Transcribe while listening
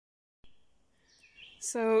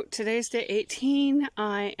So today's day 18.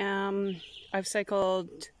 I've cycled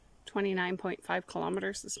 29.5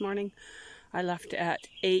 kilometers this morning. I left at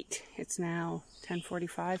 8. It's now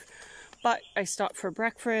 10:45. But I stopped for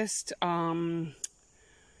breakfast. I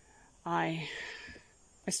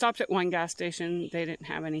stopped at one gas station. They didn't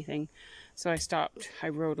have anything. So I stopped. I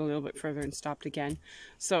rode a little bit further and stopped again.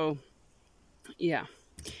 So yeah.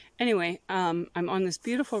 Anyway, I'm on this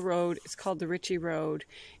beautiful road. It's called the Ritchie Road.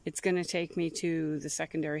 It's going to take me to the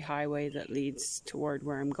secondary highway that leads toward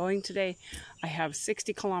where I'm going today. I have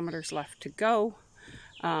 60 kilometers left to go.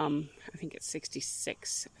 I think it's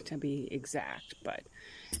 66 to be exact, but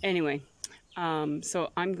anyway,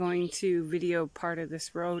 so I'm going to video part of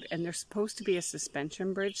this road, and there's supposed to be a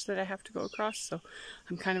suspension bridge that I have to go across, so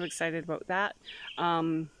I'm kind of excited about that,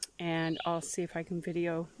 and I'll see if I can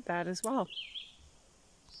video that as well.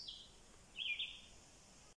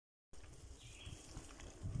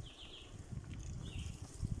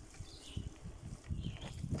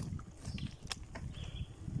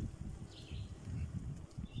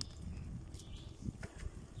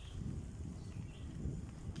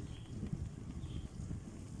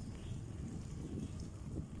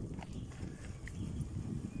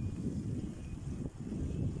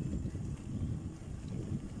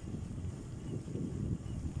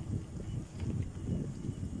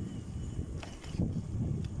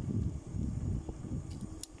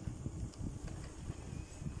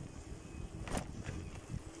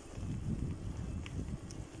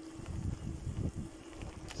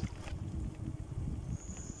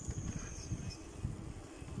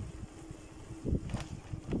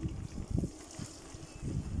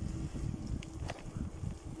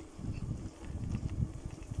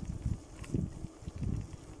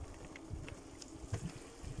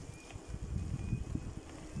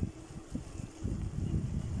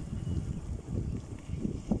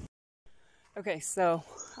 Okay, so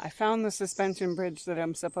I found the suspension bridge that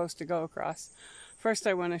I'm supposed to go across. First,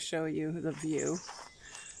 I want to show you the view.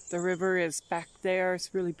 The river is back there.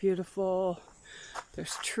 It's really beautiful.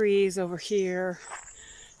 There's trees over here.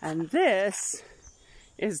 And this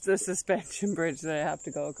is the suspension bridge that I have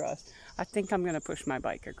to go across. I think I'm going to push my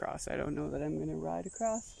bike across. I don't know that I'm going to ride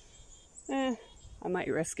across. I might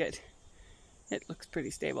risk it. It looks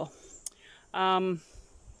pretty stable.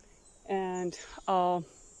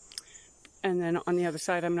 And then on the other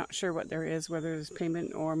side, I'm not sure what there is, whether there's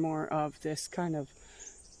pavement or more of this kind of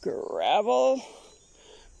gravel,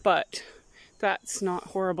 but that's not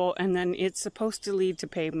horrible. And then it's supposed to lead to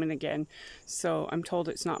pavement again, so I'm told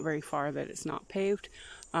it's not very far that it's not paved.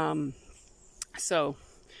 So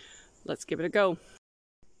let's give it a go.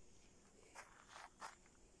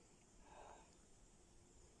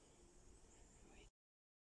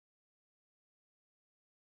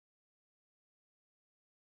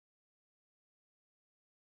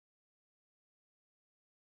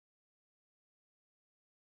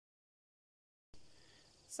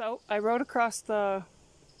 So I rode across the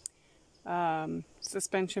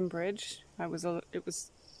suspension bridge. It was a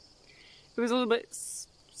little bit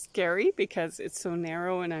scary because it's so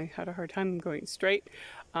narrow and I had a hard time going straight,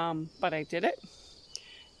 but I did it.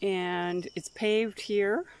 And it's paved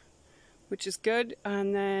here, which is good,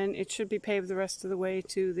 and then it should be paved the rest of the way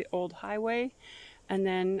to the old highway, and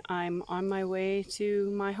then I'm on my way to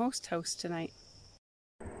my host house tonight.